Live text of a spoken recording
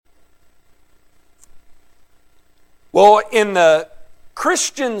Well, in the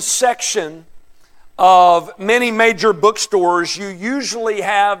Christian section of many major bookstores, you usually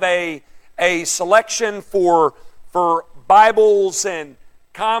have a selection for Bibles and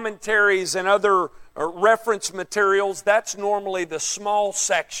commentaries and other reference materials. That's normally the small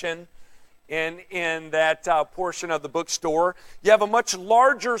section in that portion of the bookstore. You have a much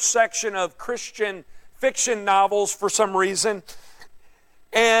larger section of Christian fiction novels for some reason.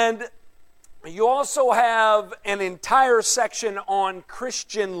 And you also have an entire section on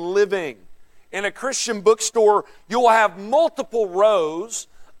Christian living. In a Christian bookstore, you'll have multiple rows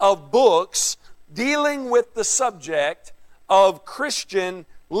of books dealing with the subject of Christian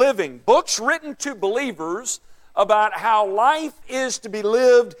living. Books written to believers about how life is to be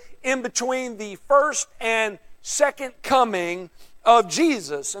lived in between the first and second coming of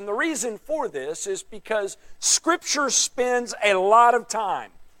Jesus. And the reason for this is because Scripture spends a lot of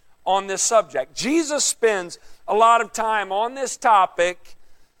time on this subject. Jesus spends a lot of time on this topic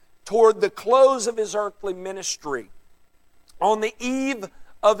toward the close of his earthly ministry. On the eve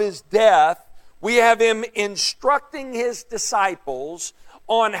of his death, we have him instructing his disciples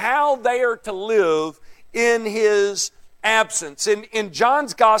on how they are to live in his absence. In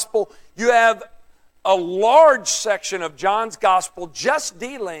John's Gospel, you have a large section of John's Gospel just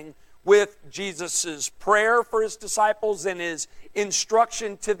dealing with Jesus' prayer for his disciples and his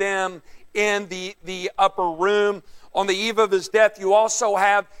instruction to them in the upper room. On the eve of his death, you also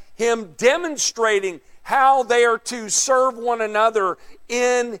have him demonstrating how they are to serve one another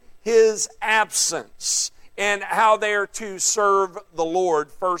in his absence and how they are to serve the Lord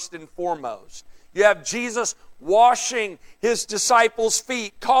first and foremost. You have Jesus washing his disciples'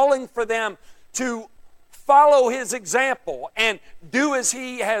 feet, calling for them to follow his example and do as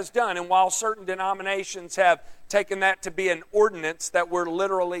he has done. And while certain denominations have taken that to be an ordinance that we're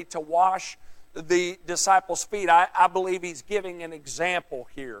literally to wash the disciples' feet, I believe he's giving an example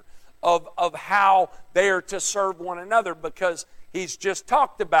here of how they are to serve one another, because he's just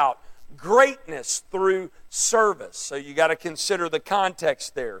talked about greatness through service. So you got to consider the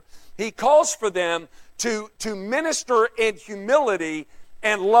context there. He calls for them to minister in humility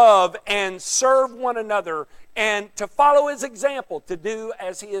and love and serve one another and to follow his example, to do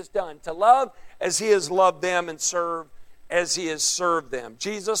as he has done, to love as he has loved them and serve as he has served them.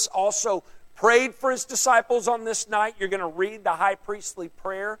 Jesus also prayed for his disciples on this night. You're going to read the high priestly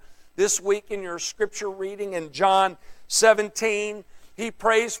prayer this week in your scripture reading in John 17. He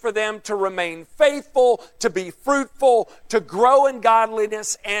prays for them to remain faithful, to be fruitful, to grow in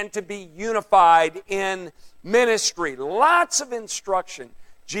godliness, and to be unified in ministry. Lots of instruction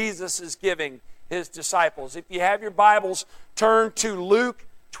Jesus is giving his disciples. If you have your Bibles, turn to Luke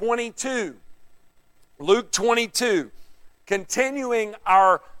 22. Luke 22, continuing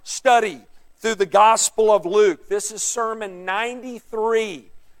our study through the Gospel of Luke. This is Sermon 93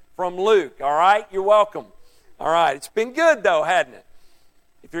 from Luke. All right, you're welcome. All right, it's been good though, hasn't it?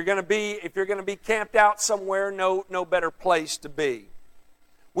 If you're going to be camped out somewhere, no better place to be.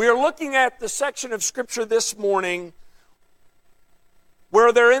 We are looking at the section of Scripture this morning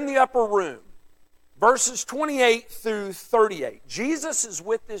where they're in the upper room, verses 28 through 38. Jesus is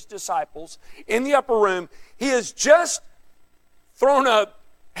with his disciples in the upper room. He has just thrown a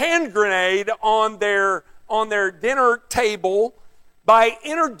hand grenade on their dinner table by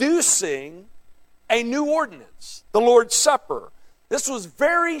introducing a new ordinance, the Lord's Supper. This was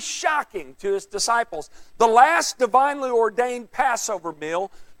very shocking to his disciples. The last divinely ordained Passover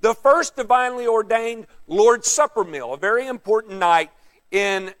meal, the first divinely ordained Lord's Supper meal, a very important night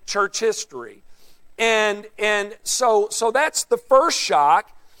in church history. And so that's the first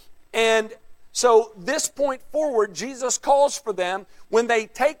shock. And so this point forward, Jesus calls for them, when they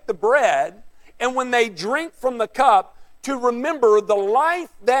take the bread and when they drink from the cup, to remember the life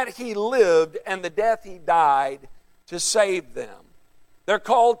that he lived and the death he died to save them. They're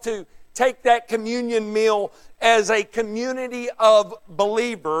called to take that communion meal as a community of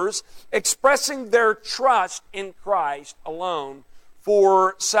believers, expressing their trust in Christ alone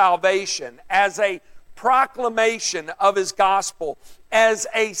for salvation, as a proclamation of his gospel, as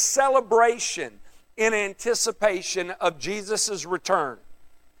a celebration in anticipation of Jesus' return.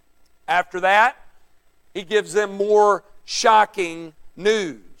 After that, he gives them more shocking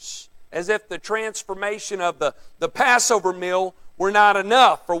news, as if the transformation of the Passover meal were not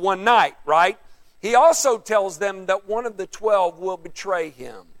enough for one night, right? He also tells them that one of the 12 will betray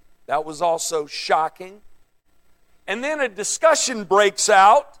him. That was also shocking. And then a discussion breaks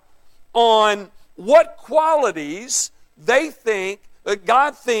out on what qualities they think,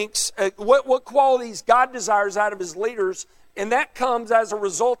 God thinks, what qualities God desires out of his leaders, and that comes as a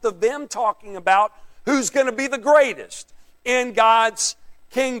result of them talking about who's going to be the greatest in God's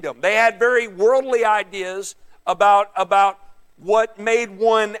kingdom. They had very worldly ideas about what made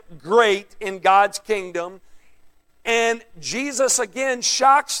one great in God's kingdom. And Jesus again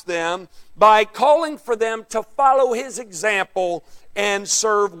shocks them by calling for them to follow His example and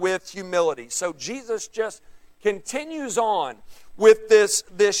serve with humility. So Jesus just continues on with this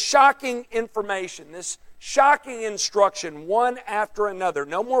shocking information, this shocking instruction, one after another.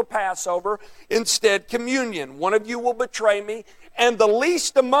 No more Passover, instead communion. One of you will betray me, and the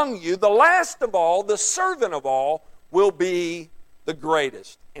least among you, the last of all, the servant of all, will be the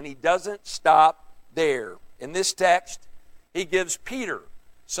greatest. And He doesn't stop there. In this text, He gives Peter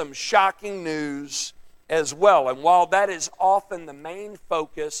some shocking news as well. And while that is often the main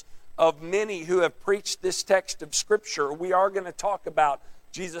focus of many who have preached this text of Scripture, we are going to talk about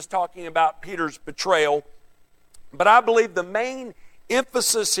Jesus talking about Peter's betrayal. But I believe the main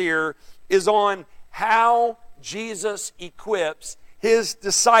emphasis here is on how Jesus equips His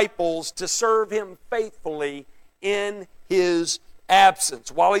disciples to serve Him faithfully in His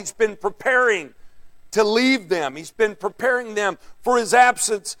absence. While He's been preparing to leave them, He's been preparing them for His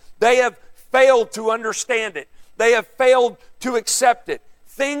absence, they have failed to understand it. They have failed to accept it.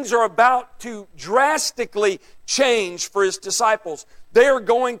 Things are about to drastically change for His disciples. They are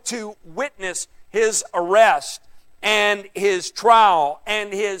going to witness His arrest and His trial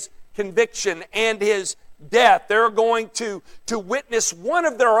and His conviction and His death. They're going to witness one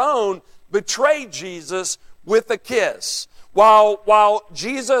of their own betray Jesus with a kiss. While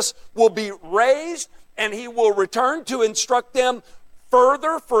Jesus will be raised and He will return to instruct them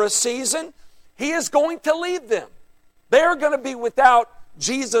further for a season, He is going to leave them. They are going to be without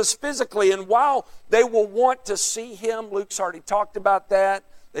Jesus physically, and while they will want to see Him, Luke's already talked about that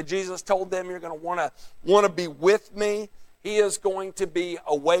Jesus told them, you're going to want to be with me. He is going to be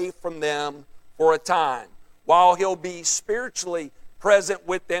away from them for a time. While He'll be spiritually present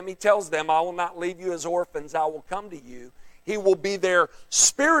with them, He tells them, I will not leave you as orphans, I will come to you. He will be there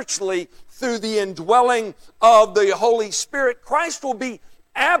spiritually through the indwelling of the Holy Spirit. Christ will be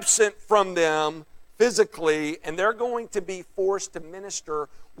absent from them physically, and they're going to be forced to minister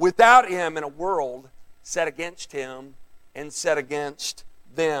without Him in a world set against Him and set against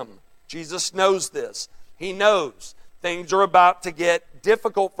them. Jesus knows this. He knows things are about to get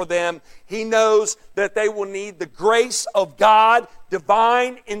difficult for them. He knows that they will need the grace of God,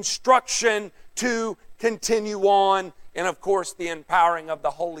 divine instruction to continue on, and of course the empowering of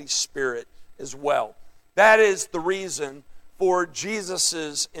the Holy Spirit as well. That is the reason for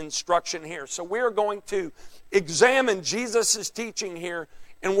Jesus' instruction here. So we're going to examine Jesus' teaching here,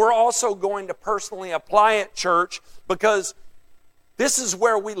 and we're also going to personally apply it, church, because this is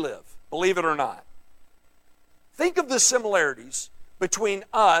where we live, believe it or not. Think of the similarities between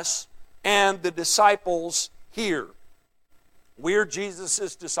us and the disciples here. We're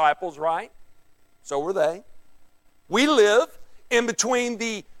Jesus' disciples, right? So were they. We live in between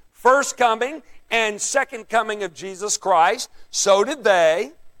the first coming and second coming of Jesus Christ. So did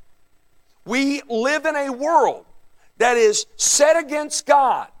they. We live in a world that is set against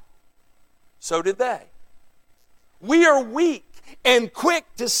God. So did they. We are weak and quick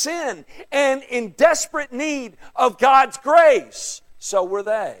to sin and in desperate need of God's grace. So were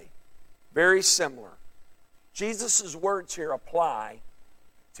they. Very similar. Jesus' words here apply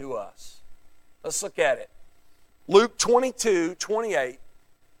to us. Let's look at it. Luke 22, 28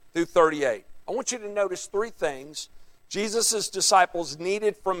 through 38. I want you to notice three things Jesus' disciples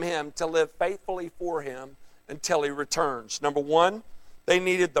needed from Him to live faithfully for Him until He returns. Number one, they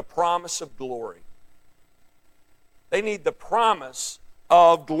needed the promise of glory. They need the promise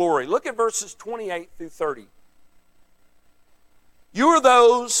of glory. Look at verses 28 through 30. You are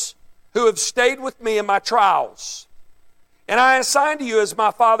those who have stayed with me in my trials, and I assign to you as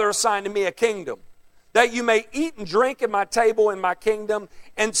my Father assigned to me a kingdom, that you may eat and drink at my table in my kingdom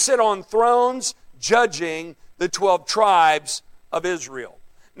and sit on thrones judging the 12 tribes of Israel.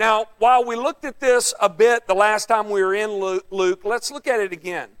 Now, while we looked at this a bit the last time we were in Luke, let's look at it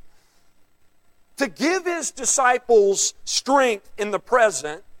again. To give His disciples strength in the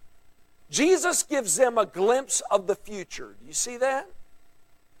present, Jesus gives them a glimpse of the future. Do you see that?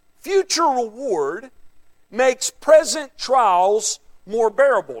 Future reward makes present trials more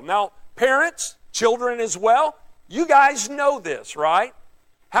bearable. Now, parents, children as well, you guys know this, right?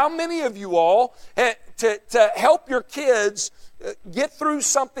 How many of you all, to help your kids get through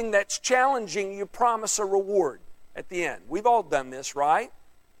something that's challenging, you promise a reward at the end? We've all done this, right?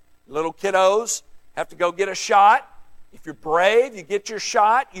 Little kiddos have to go get a shot. If you're brave, you get your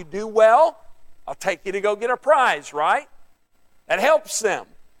shot, you do well, I'll take you to go get a prize, right? That helps them.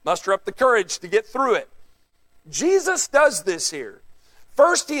 Muster up the courage to get through it. Jesus does this here.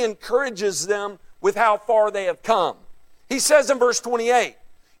 First, he encourages them with how far they have come. He says in verse 28,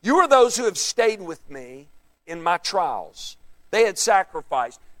 "You are those who have stayed with me in my trials." They had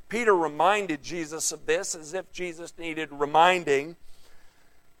sacrificed. Peter reminded Jesus of this as if Jesus needed reminding.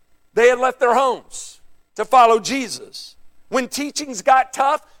 They had left their homes to follow Jesus. When teachings got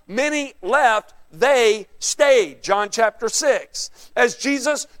tough, many left, they stayed. John chapter 6. As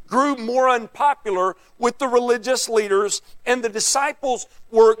Jesus grew more unpopular with the religious leaders and the disciples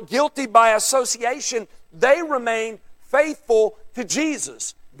were guilty by association, they remained faithful to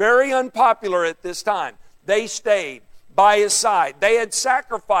Jesus. Very unpopular at this time. They stayed by his side. They had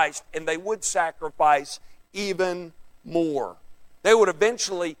sacrificed, and they would sacrifice even more. They would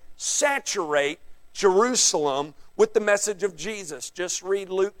eventually saturate Jerusalem with the message of Jesus. Just read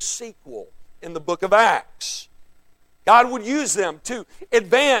Luke's sequel in the book of Acts. God would use them to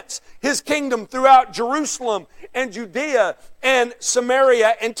advance his kingdom throughout Jerusalem and Judea and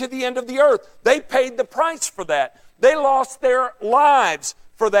Samaria and to the end of the earth. They paid the price for that. They lost their lives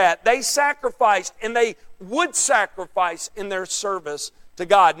for that. They sacrificed, and they would sacrifice in their service to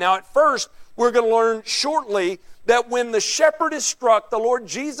God. Now, at first, we're going to learn shortly that when the shepherd is struck, the Lord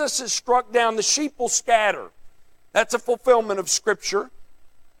Jesus is struck down, the sheep will scatter. That's a fulfillment of Scripture.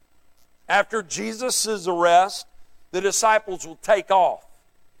 After Jesus' arrest, the disciples will take off.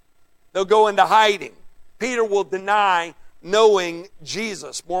 They'll go into hiding. Peter will deny knowing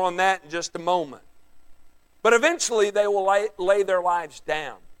Jesus. More on that in just a moment. But eventually they will lay their lives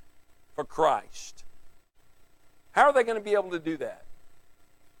down for Christ. How are they going to be able to do that?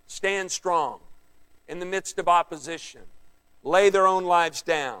 Stand strong in the midst of opposition. Lay their own lives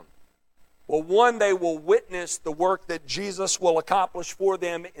down. Well, one, they will witness the work that Jesus will accomplish for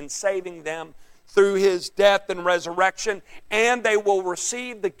them in saving them through his death and resurrection, and they will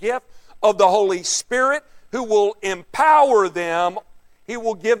receive the gift of the Holy Spirit who will empower them. He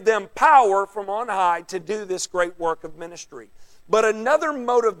will give them power from on high to do this great work of ministry. But another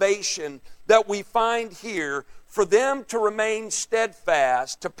motivation that we find here for them to remain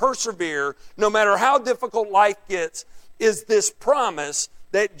steadfast, to persevere, no matter how difficult life gets, is this promise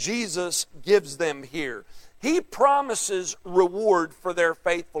that Jesus gives them here. He promises reward for their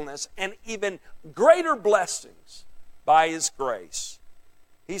faithfulness and even greater blessings by his grace.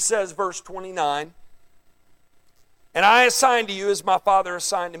 He says, verse 29, "And I assign to you, as my Father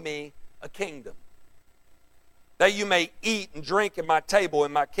assigned to me, a kingdom, that you may eat and drink at my table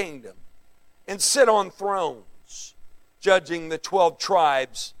in my kingdom, and sit on thrones, judging the 12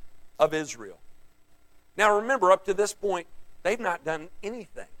 tribes of Israel." Now remember, up to this point, they've not done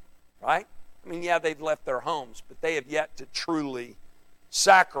anything, right? I mean, yeah, they've left their homes, but they have yet to truly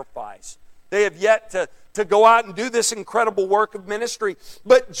sacrifice. They have yet to go out and do this incredible work of ministry.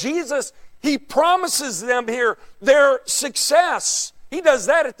 But Jesus, he promises them here their success. He does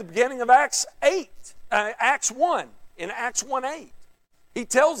that at the beginning of Acts 1, in Acts 1:8. He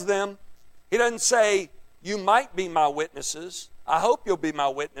tells them, he doesn't say, "You might be my witnesses. I hope you'll be my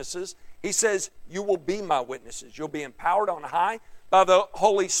witnesses." He says, "You will be my witnesses. You'll be empowered on high by the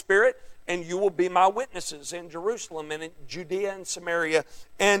Holy Spirit, and you will be my witnesses in Jerusalem and in Judea and Samaria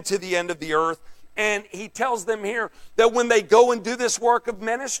and to the end of the earth." And he tells them here that when they go and do this work of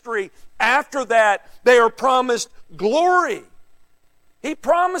ministry, after that, they are promised glory. He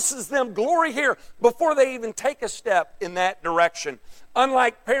promises them glory here before they even take a step in that direction.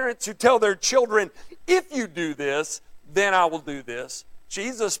 Unlike parents who tell their children, "If you do this, then I will do this."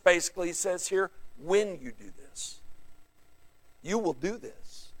 Jesus basically says here, when you do this, you will do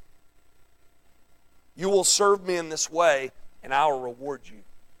this. You will serve me in this way, and I will reward you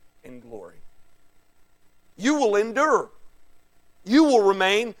in glory. You will endure. You will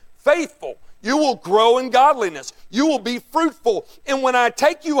remain faithful. You will grow in godliness. You will be fruitful. And when I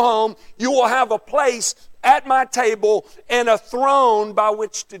take you home, you will have a place at my table and a throne by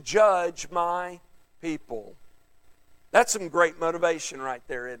which to judge my people. That's some great motivation right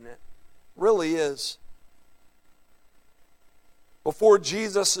there, isn't it? Really is. Before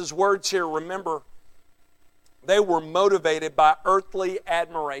Jesus' words here, remember, they were motivated by earthly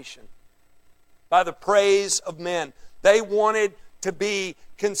admiration, by the praise of men. They wanted to be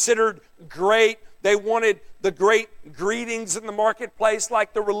considered great. They wanted the great greetings in the marketplace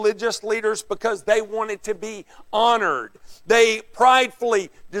like the religious leaders because they wanted to be honored. They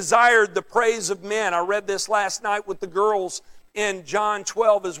pridefully desired the praise of men. I read this last night with the girls in John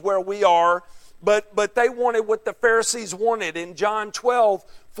 12 is where we are. But they wanted what the Pharisees wanted. In John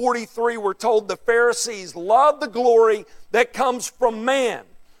 12:43, we're told the Pharisees love the glory that comes from man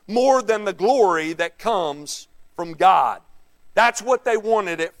more than the glory that comes from God. That's what they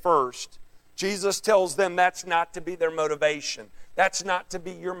wanted at first. Jesus tells them that's not to be their motivation. That's not to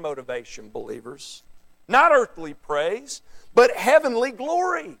be your motivation, believers. Not earthly praise, but heavenly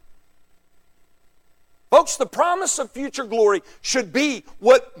glory. Folks, the promise of future glory should be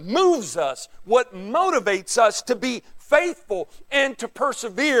what moves us, what motivates us to be faithful and to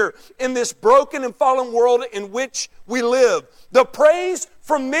persevere in this broken and fallen world in which we live. The praise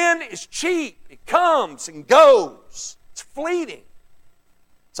from men is cheap. It comes and goes. It's fleeting.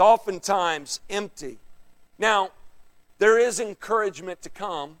 It's oftentimes empty. Now, there is encouragement to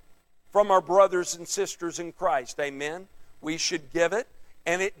come from our brothers and sisters in Christ. Amen? We should give it.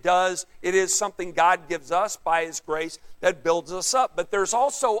 And it does. It is something God gives us by His grace that builds us up. But there's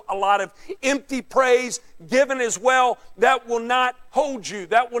also a lot of empty praise given as well that will not hold you,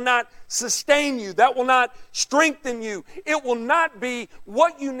 that will not sustain you, that will not strengthen you. It will not be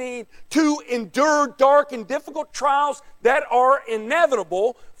what you need to endure dark and difficult trials that are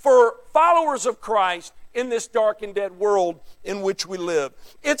inevitable for followers of Christ in this dark and dead world in which we live.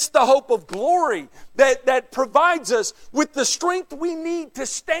 It's the hope of glory that provides us with the strength we need to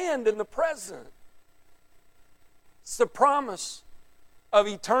stand in the present. It's the promise of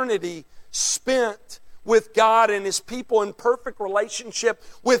eternity spent with God and His people in perfect relationship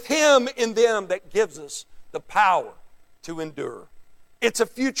with Him in them that gives us the power to endure. It's a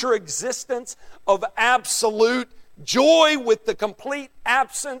future existence of absolute joy with the complete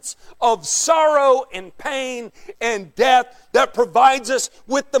absence of sorrow and pain and death that provides us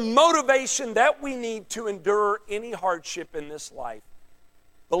with the motivation that we need to endure any hardship in this life.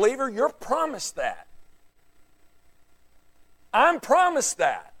 Believer, you're promised that. I'm promised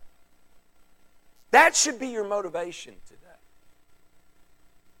that. That should be your motivation today.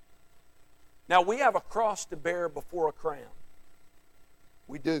 Now, we have a cross to bear before a crown.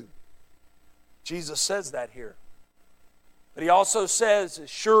 We do. Jesus says that here. But He also says, as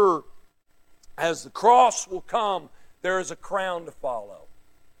sure as the cross will come, there is a crown to follow.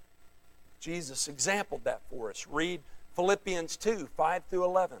 Jesus exampled that for us. Read Philippians 2, 5 through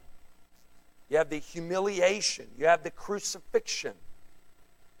 11. You have the humiliation, you have the crucifixion,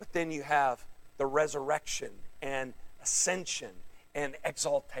 but then you have the resurrection and ascension and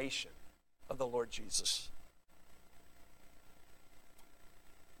exaltation of the Lord Jesus.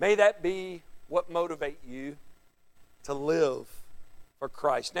 May that be what motivate you to live for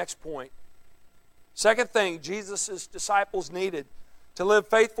Christ. Next point. Second thing Jesus' disciples needed to live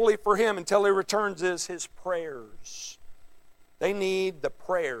faithfully for Him until He returns is His prayers. They need the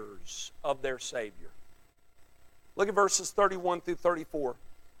prayers of their Savior. Look at verses 31 through 34.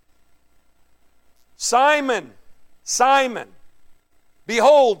 Simon, Simon,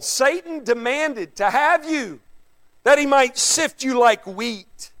 behold, Satan demanded to have you, that he might sift you like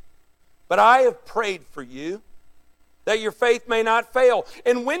wheat. But I have prayed for you, that your faith may not fail.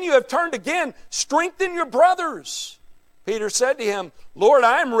 And when you have turned again, strengthen your brothers. Peter said to him, Lord,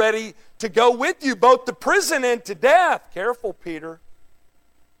 I am ready to go with you both to prison and to death. Careful, Peter.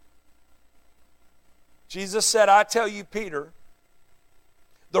 Jesus said, I tell you, Peter,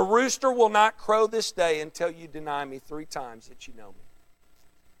 the rooster will not crow this day until you deny me 3 times that you know me.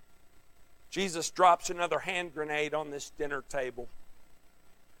 Jesus drops another hand grenade on this dinner table.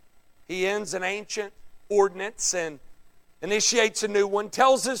 He ends an ancient ordinance and initiates a new one,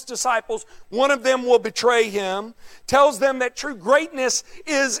 tells His disciples one of them will betray Him, tells them that true greatness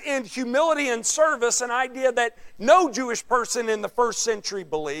is in humility and service, an idea that no Jewish person in the first century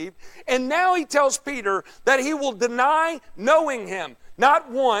believed. And now He tells Peter that he will deny knowing Him,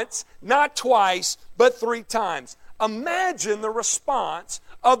 not once, not twice, but 3 times. Imagine the response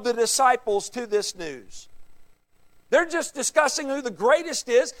of the disciples to this news. They're just discussing who the greatest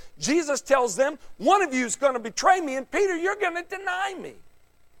is. Jesus tells them, one of you is going to betray me, and Peter, you're going to deny me.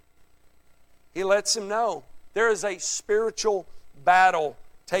 He lets them know there is a spiritual battle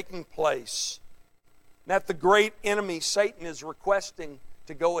taking place, that the great enemy, Satan, is requesting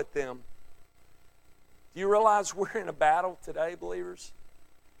to go at them. Do you realize we're in a battle today, believers?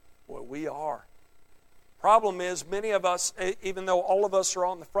 Boy, we are. Problem is, many of us, even though all of us are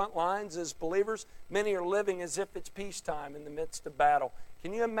on the front lines as believers, many are living as if it's peacetime in the midst of battle.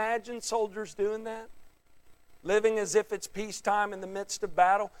 Can you imagine soldiers doing that? Living as if it's peacetime in the midst of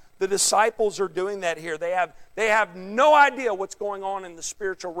battle? The disciples are doing that here. They have no idea what's going on in the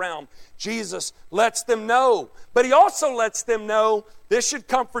spiritual realm. Jesus lets them know. But He also lets them know, this should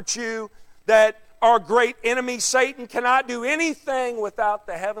comfort you, that our great enemy, Satan, cannot do anything without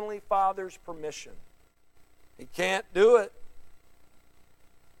the Heavenly Father's permission. He can't do it.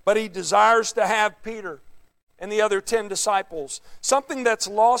 But He desires to have Peter and the other 10 disciples. Something that's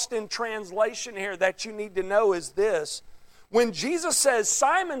lost in translation here that you need to know is this. When Jesus says,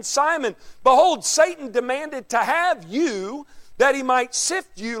 Simon, Simon, behold, Satan demanded to have you that he might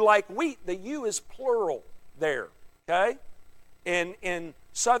sift you like wheat. The you is plural there, okay? In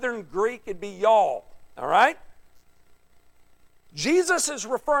Southern Greek, it'd be y'all, all right? Jesus is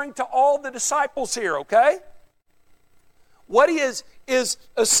referring to all the disciples here, okay? What he is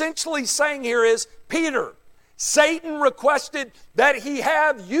essentially saying here is, Peter, Satan requested that he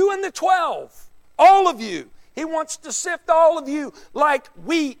have you and the 12, all of you. He wants to sift all of you like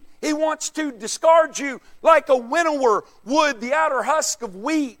wheat. He wants to discard you like a winnower would the outer husk of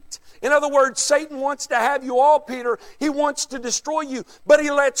wheat. In other words, Satan wants to have you all, Peter. He wants to destroy you. But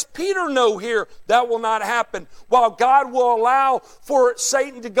he lets Peter know here that will not happen. While God will allow for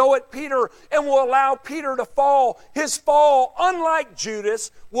Satan to go at Peter and will allow Peter to fall, his fall, unlike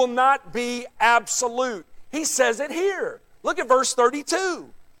Judas, will not be absolute. He says it here. Look at verse 32.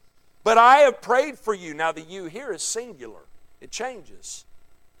 But I have prayed for you. Now the you here is singular. It changes.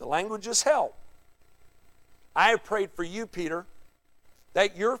 The language is help. I have prayed for you, Peter,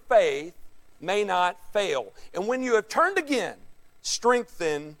 that your faith may not fail. And when you have turned again,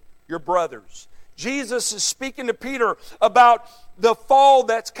 strengthen your brothers. Jesus is speaking to Peter about the fall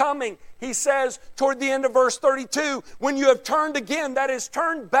that's coming. He says toward the end of verse 32, when you have turned again, that is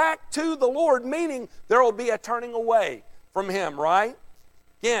turned back to the Lord, meaning there will be a turning away from Him, right?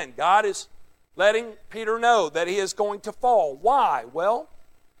 Again, God is letting Peter know that he is going to fall. Why? Well,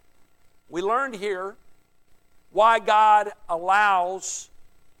 we learned here why God allows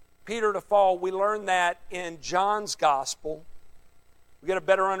Peter to fall. We learned that in John's Gospel. We get a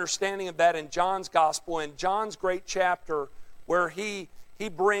better understanding of that in John's Gospel, in John's great chapter where he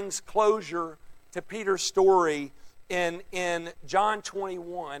brings closure to Peter's story. In John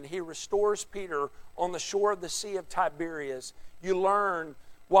 21, he restores Peter on the shore of the Sea of Tiberias. You learn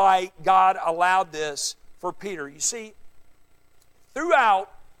why God allowed this for Peter. You see,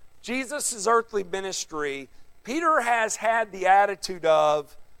 throughout Jesus' earthly ministry, Peter has had the attitude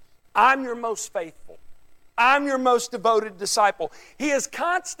of, I'm your most faithful. I'm your most devoted disciple. He is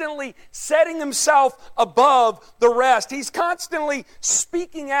constantly setting himself above the rest. He's constantly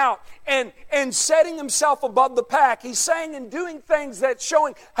speaking out and setting himself above the pack. He's saying and doing things that's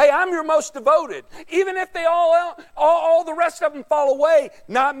showing, hey, I'm your most devoted. Even if they all the rest of them fall away,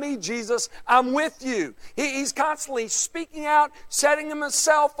 not me, Jesus, I'm with you. He's constantly speaking out, setting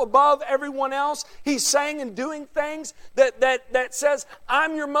himself above everyone else. He's saying and doing things that says,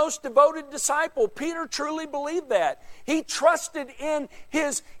 I'm your most devoted disciple. Peter truly believed that. He trusted in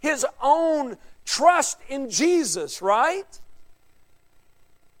his own trust in Jesus, right?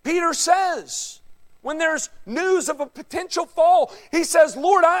 Peter says, when there's news of a potential fall, he says,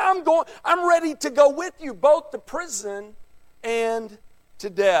 Lord, I'm ready to go with you both to prison and to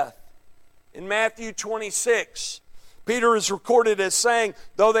death. In Matthew 26, Peter is recorded as saying,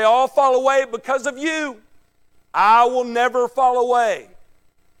 though they all fall away because of you, I will never fall away.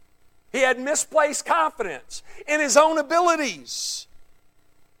 He had misplaced confidence in his own abilities.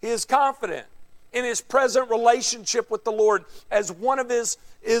 He is confident in his present relationship with the Lord as one of his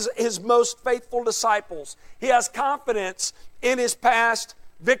most faithful disciples. He has confidence in his past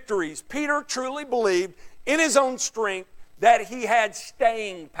victories. Peter truly believed in his own strength that he had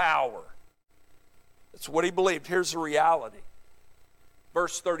staying power. That's what he believed. Here's the reality.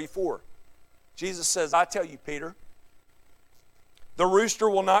 Verse 34. Jesus says, I tell you, Peter, the rooster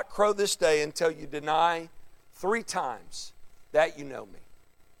will not crow this day until you deny 3 times that you know me.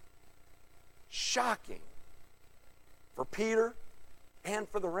 Shocking for Peter and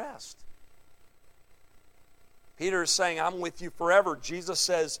for the rest. Peter is saying, I'm with you forever. Jesus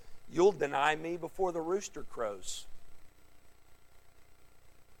says, you'll deny me before the rooster crows.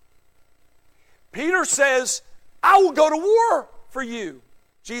 Peter says, I will go to war for you.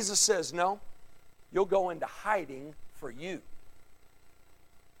 Jesus says, no, you'll go into hiding for you.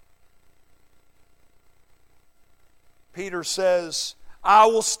 Peter says, I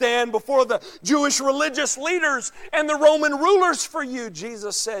will stand before the Jewish religious leaders and the Roman rulers for you.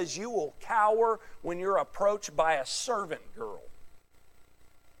 Jesus says, you will cower when you're approached by a servant girl.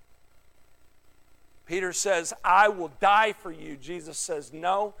 Peter says, I will die for you. Jesus says,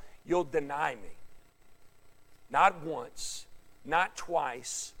 no, you'll deny me. Not once, not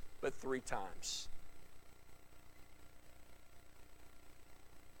twice, but 3 times.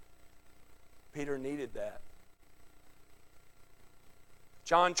 Peter needed that.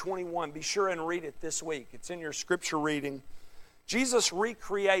 John 21, be sure and read it this week. It's in your scripture reading. Jesus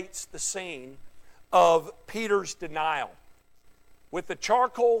recreates the scene of Peter's denial with the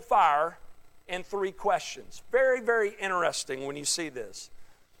charcoal fire and 3 questions. Very, very interesting when you see this.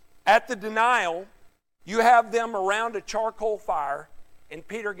 At the denial, You have them around a charcoal fire, and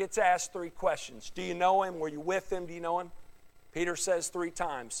Peter gets asked 3 questions. Do you know him? Were you with him? Do you know him? Peter says 3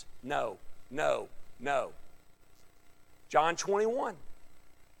 times, no, no, no. John 21.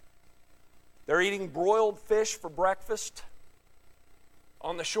 They're eating broiled fish for breakfast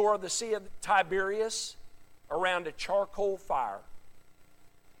on the shore of the Sea of Tiberias around a charcoal fire.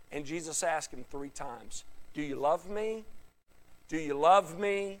 And Jesus asked him 3 times, do you love me? Do you love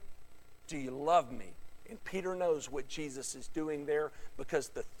me? Do you love me? And Peter knows what Jesus is doing there, because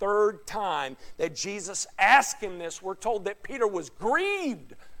the 3rd time that Jesus asked him this, we're told that Peter was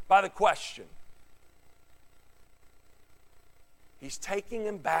grieved by the question. He's taking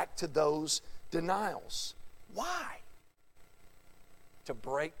him back to those denials. Why? To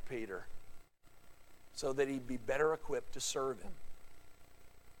break Peter so that he'd be better equipped to serve him.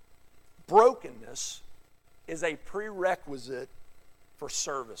 Brokenness is a prerequisite for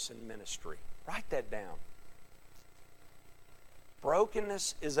service and ministry. Write that down.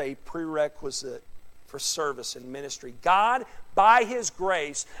 Brokenness is a prerequisite for service and ministry. God, by His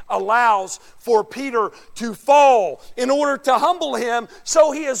grace, allows for Peter to fall in order to humble him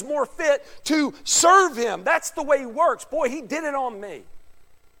so he is more fit to serve Him. That's the way He works. Boy, He did it on me.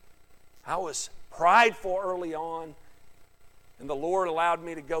 I was prideful early on, and the Lord allowed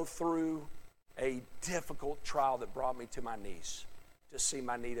me to go through a difficult trial that brought me to my knees to see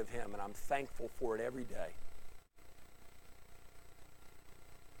my need of Him, and I'm thankful for it every day.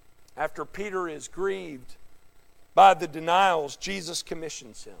 After Peter is grieved by the denials, Jesus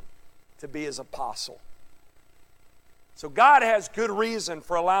commissions him to be His apostle. So God has good reason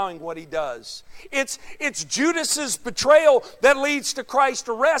for allowing what He does. It's Judas's betrayal that leads to Christ's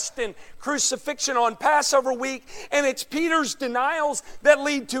arrest and crucifixion on Passover week, and it's Peter's denials that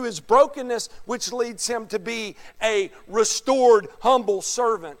lead to his brokenness, which leads him to be a restored, humble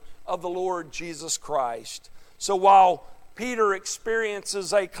servant of the Lord Jesus Christ. So while Peter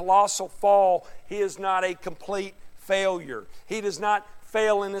experiences a colossal fall, he is not a complete failure. He does not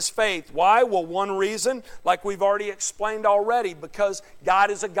fail in his faith. Why? Well, one reason, like we've already explained already, because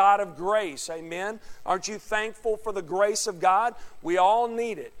God is a God of grace. Amen? Aren't you thankful for the grace of God? We all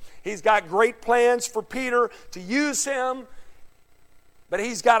need it. He's got great plans for Peter to use him, but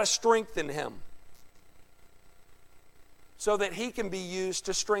He's got to strengthen him so that he can be used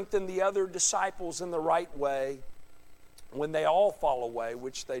to strengthen the other disciples in the right way when they all fall away,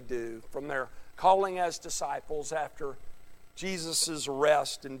 which they do, from their calling as disciples after Jesus'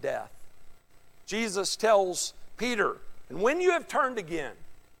 arrest and death. Jesus tells Peter, and when you have turned again,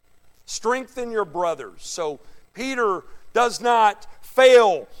 strengthen your brothers. So Peter does not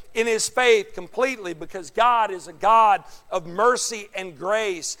fail in his faith completely, because God is a God of mercy and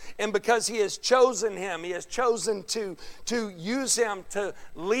grace, and because He has chosen him, He has chosen to use him to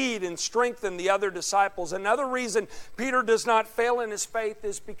lead and strengthen the other disciples. Another reason Peter does not fail in his faith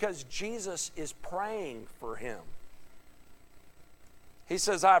is because Jesus is praying for him. He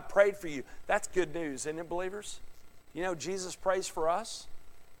says, I prayed for you. That's good news, isn't it, believers? You know, Jesus prays for us.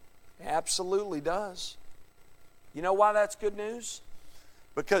 He absolutely does. You know why that's good news?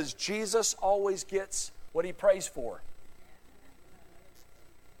 Because Jesus always gets what He prays for.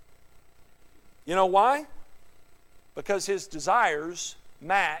 You know why? Because His desires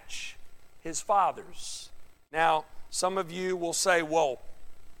match His Father's. Now, some of you will say, well,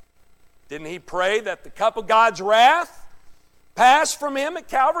 didn't He pray that the cup of God's wrath pass from Him at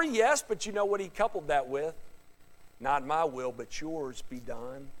Calvary? Yes, but you know what He coupled that with? Not my will, but yours be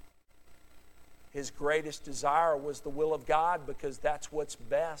done. His greatest desire was the will of God, because that's what's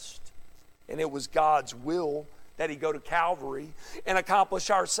best. And it was God's will that He go to Calvary and accomplish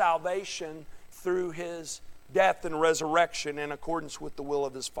our salvation through His death and resurrection in accordance with the will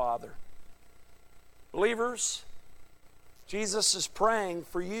of His Father. Believers, Jesus is praying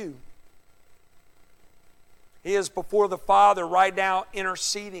for you. He is before the Father right now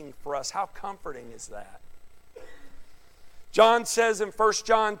interceding for us. How comforting is that? John says in 1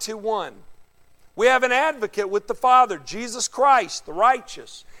 John 2:1, we have an advocate with the Father, Jesus Christ, the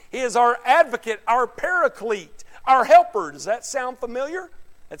righteous. He is our advocate, our paraclete, our helper. Does that sound familiar?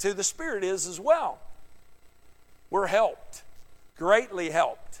 That's who the Spirit is as well. We're helped, greatly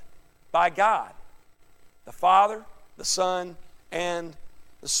helped by God, the Father, the Son, and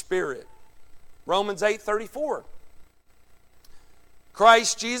the Spirit. Romans 8:34.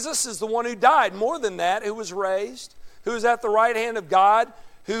 Christ Jesus is the one who died. More than that, who was raised, who is at the right hand of God,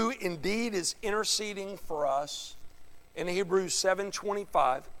 who indeed is interceding for us. In Hebrews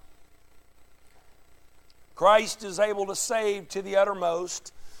 7:25, Christ is able to save to the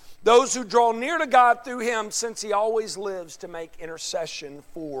uttermost those who draw near to God through Him, since He always lives to make intercession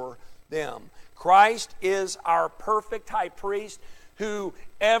for them. Christ is our perfect high priest who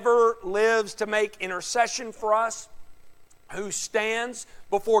ever lives to make intercession for us, who stands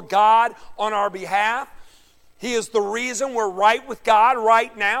before God on our behalf. He is the reason we're right with God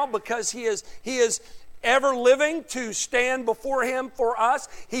right now, because He is ever living to stand before Him for us.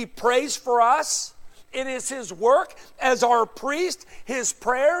 He prays for us. It is His work as our priest, His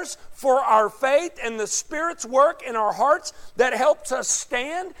prayers for our faith, and the Spirit's work in our hearts that helps us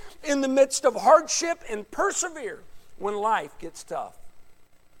stand in the midst of hardship and persevere when life gets tough.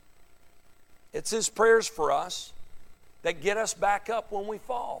 It's His prayers for us that get us back up when we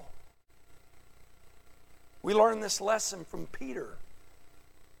fall. We learn this lesson from Peter.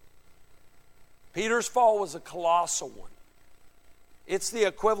 Peter's fall was a colossal one. It's the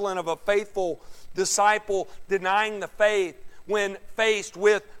equivalent of a faithful disciple denying the faith when faced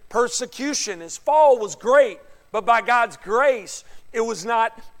with persecution. His fall was great, but by God's grace, it was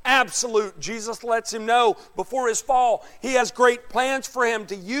not absolute. Jesus lets him know before his fall, He has great plans for him,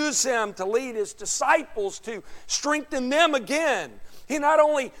 to use him to lead His disciples, to strengthen them again. He not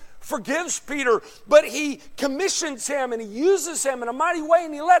only forgives Peter, but He commissions him and He uses him in a mighty way,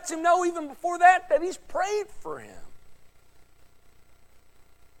 and He lets him know even before that He's prayed for him.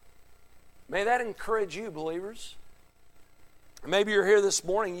 May that encourage you, believers. Maybe you're here this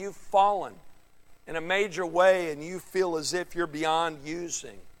morning, you've fallen in a major way and you feel as if you're beyond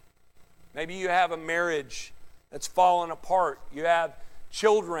using. Maybe you have a marriage that's fallen apart. You have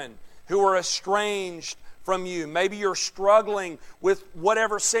children who are estranged from you. Maybe you're struggling with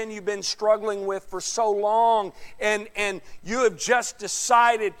whatever sin you've been struggling with for so long, and you have just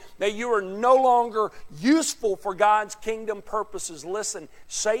decided that you are no longer useful for God's kingdom purposes. Listen,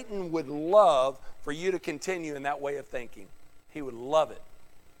 Satan would love for you to continue in that way of thinking. He would love it.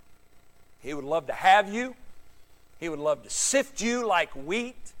 He would love to have you. He would love to sift you like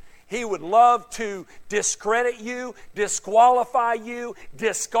wheat. He would love to discredit you, disqualify you,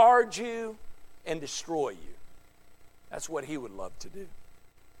 discard you, and destroy you. That's what he would love to do.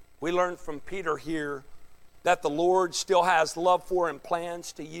 We learned from Peter here that the Lord still has love for and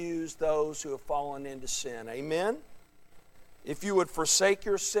plans to use those who have fallen into sin. Amen? If you would forsake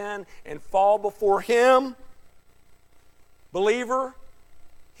your sin and fall before Him, believer,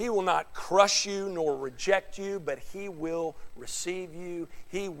 He will not crush you nor reject you, but He will receive you.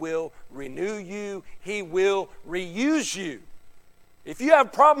 He will renew you. He will reuse you. If you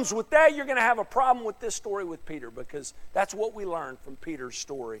have problems with that, you're going to have a problem with this story with Peter, because that's what we learned from Peter's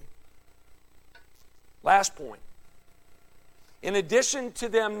story. Last point. In addition to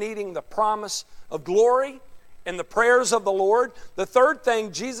them needing the promise of glory and the prayers of the Lord, the third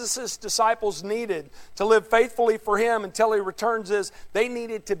thing Jesus' disciples needed to live faithfully for Him until He returns is they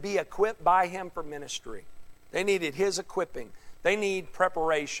needed to be equipped by Him for ministry. They needed His equipping. They need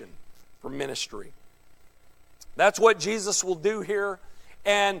preparation for ministry. That's what Jesus will do here,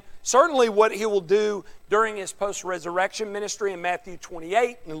 and certainly what He will do during His post-resurrection ministry in Matthew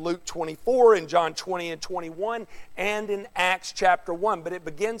 28, and Luke 24, and John 20 and 21, and in Acts chapter 1. But it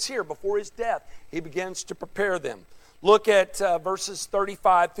begins here. Before His death, He begins to prepare them. Look at verses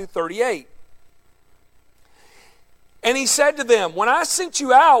 35 through 38. And He said to them, "When I sent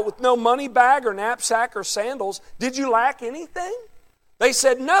you out with no money bag or knapsack or sandals, did you lack anything?" They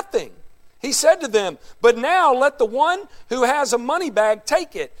said, "Nothing." He said to them, "But now let the one who has a money bag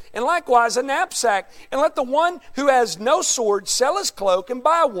take it, and likewise a knapsack, and let the one who has no sword sell his cloak and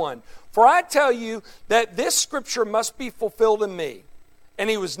buy one. For I tell you that this scripture must be fulfilled in me."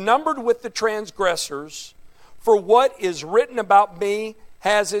 And He was numbered with the transgressors, for what is written about me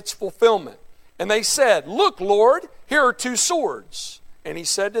has its fulfillment. And they said, "Look, Lord, here are 2 swords." And He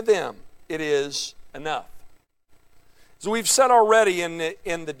said to them, "It is enough." As we've said already, in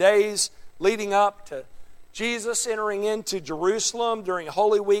the days leading up to Jesus entering into Jerusalem during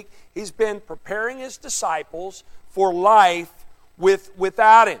Holy Week, He's been preparing His disciples for life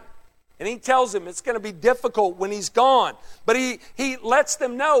without Him. And He tells them it's going to be difficult when He's gone. But He lets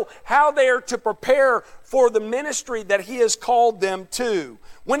them know how they are to prepare for the ministry that He has called them to.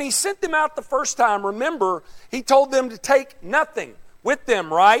 When He sent them out the first time, remember, He told them to take nothing with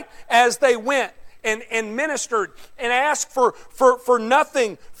them, right? As they went and ministered and asked for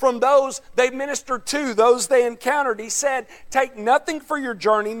nothing from those they ministered to, those they encountered. He said, take nothing for your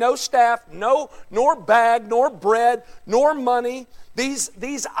journey, no staff, nor bag, nor bread, nor money.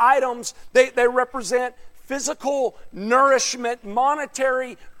 These items, they represent physical nourishment,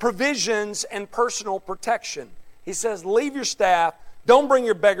 monetary provisions, and personal protection. He says, leave your staff, don't bring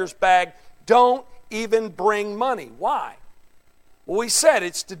your beggar's bag, don't even bring money. Why? Well, we said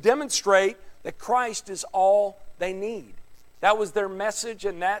it's to demonstrate that Christ is all they need. That was their message,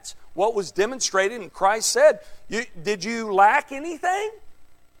 and that's what was demonstrated. And Christ said, did you lack anything?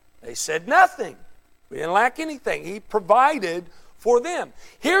 They said nothing. We didn't lack anything. He provided for them.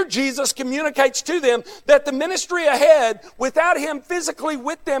 Here Jesus communicates to them that the ministry ahead, without Him physically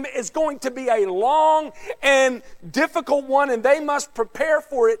with them, is going to be a long and difficult one, and they must prepare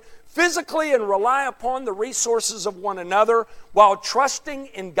for it physically and rely upon the resources of one another while trusting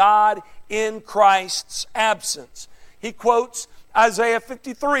in God in Christ's absence. He quotes Isaiah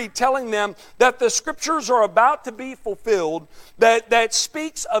 53, telling them that the Scriptures are about to be fulfilled that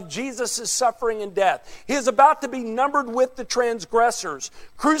speaks of Jesus' suffering and death. He is about to be numbered with the transgressors,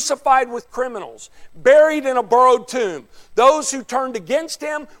 crucified with criminals, buried in a borrowed tomb. Those who turned against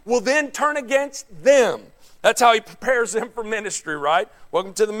Him will then turn against them. That's how He prepares them for ministry, right?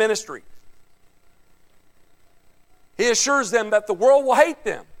 Welcome to the ministry. He assures them that the world will hate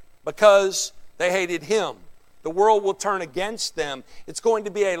them because they hated Him. The world will turn against them. It's going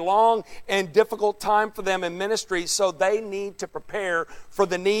to be a long and difficult time for them in ministry, so they need to prepare for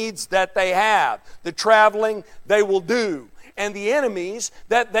the needs that they have, the traveling they will do, and the enemies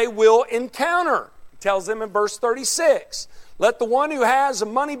that they will encounter. He tells them in verse 36, let the one who has a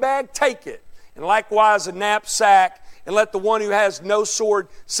money bag take it, and likewise a knapsack, and let the one who has no sword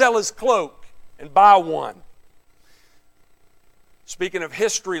sell his cloak and buy one. Speaking of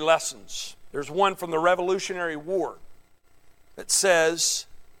history lessons, there's one from the Revolutionary War that says,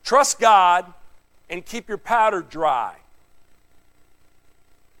 trust God and keep your powder dry.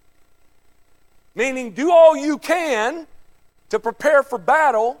 Meaning, do all you can to prepare for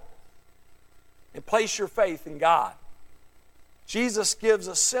battle and place your faith in God. Jesus gives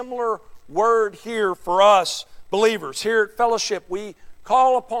a similar word here for us believers. Here at Fellowship, we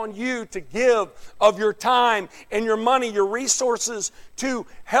call upon you to give of your time and your money, your resources to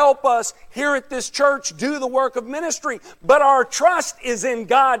help us here at this church do the work of ministry. But our trust is in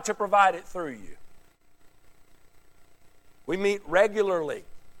God to provide it through you. We meet regularly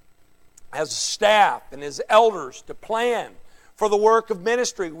as staff and as elders to plan for the work of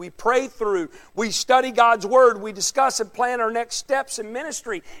ministry. We pray through, we study God's Word, we discuss and plan our next steps in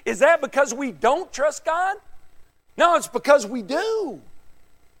ministry. Is that because we don't trust God? No, it's because we do.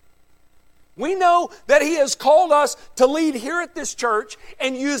 We know that He has called us to lead here at this church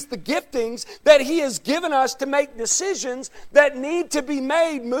and use the giftings that He has given us to make decisions that need to be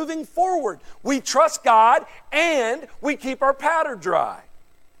made moving forward. We trust God and we keep our powder dry.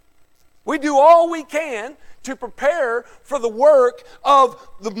 We do all we can to prepare for the work of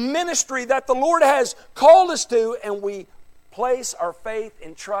the ministry that the Lord has called us to, and we place our faith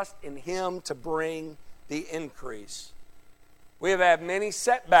and trust in Him to bring the increase. We have had many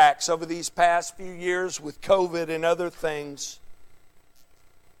setbacks over these past few years with COVID and other things.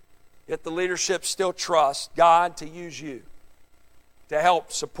 Yet the leadership still trusts God to use you to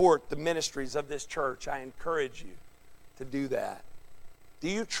help support the ministries of this church. I encourage you to do that. Do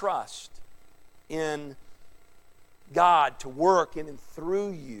you trust in God to work in and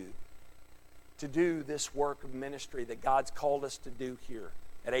through you to do this work of ministry that God's called us to do here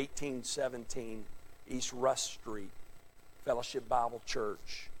at 1817 East Russ Street, Fellowship Bible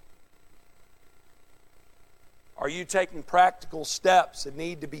Church? Are you taking practical steps that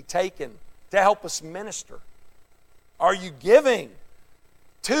need to be taken to help us minister? Are you giving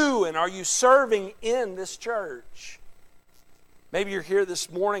to and are you serving in this church? Maybe you're here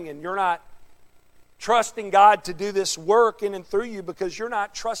this morning and you're not trusting God to do this work in and through you because you're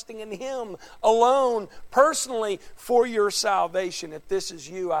not trusting in Him alone personally for your salvation. If this is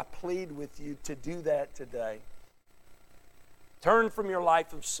you, I plead with you to do that today. Turn from your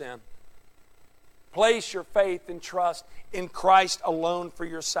life of sin. Place your faith and trust in Christ alone for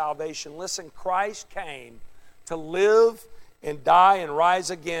your salvation. Listen, Christ came to live and die and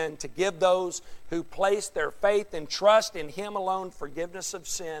rise again to give those who place their faith and trust in Him alone forgiveness of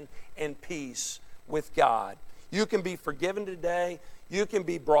sin and peace with God. You can be forgiven today. You can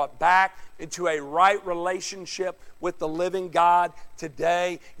be brought back into a right relationship with the living God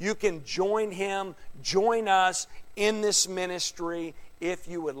today. You can join Him, join us in this ministry if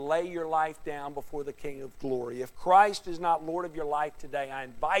you would lay your life down before the King of Glory. If Christ is not Lord of your life today, I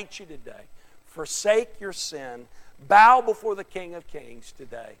invite you today, forsake your sin, bow before the King of Kings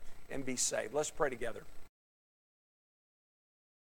today, and be saved. Let's pray together.